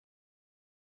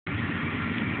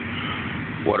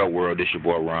What up, world? This your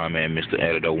boy Ron, man, Mr.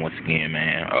 Editor once again,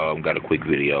 man. Got a quick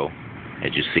video.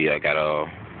 As you see, I got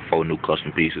 4 new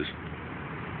custom pieces.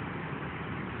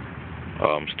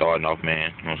 Starting off, man,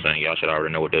 you know what I'm saying? Y'all should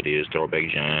already know what that is. Throwback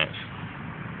Giants. You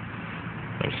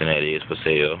know what I'm saying? That is for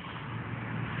sale.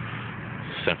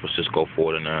 San Francisco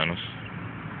 49ers.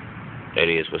 That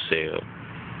is for sale.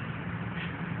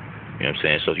 You know what I'm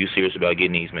saying? So if you're serious about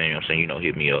getting these, man, you know what I'm saying?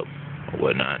 Hit me up or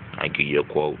whatnot. I can give you a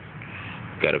quote.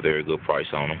 Got a very good price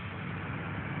on them.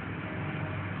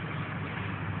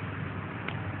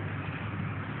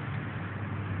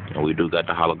 And we do got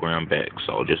the hologram backs.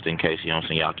 So just in case, you know what I'm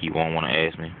saying, y'all keep on want to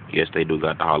ask me. Yes, they do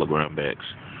got the hologram backs.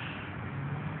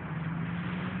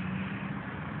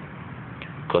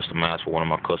 Customized for one of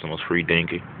my customers, Free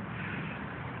Dinky.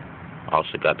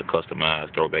 Also got the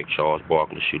customized throwback Charles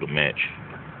Barkley shooter match.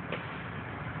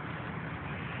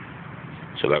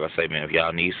 So like I say, man, if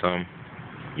y'all need some,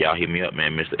 y'all hit me up,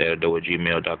 man, Mr.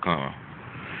 Editor@gmail.com.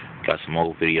 Got some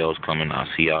more videos coming. I'll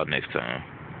see y'all next time.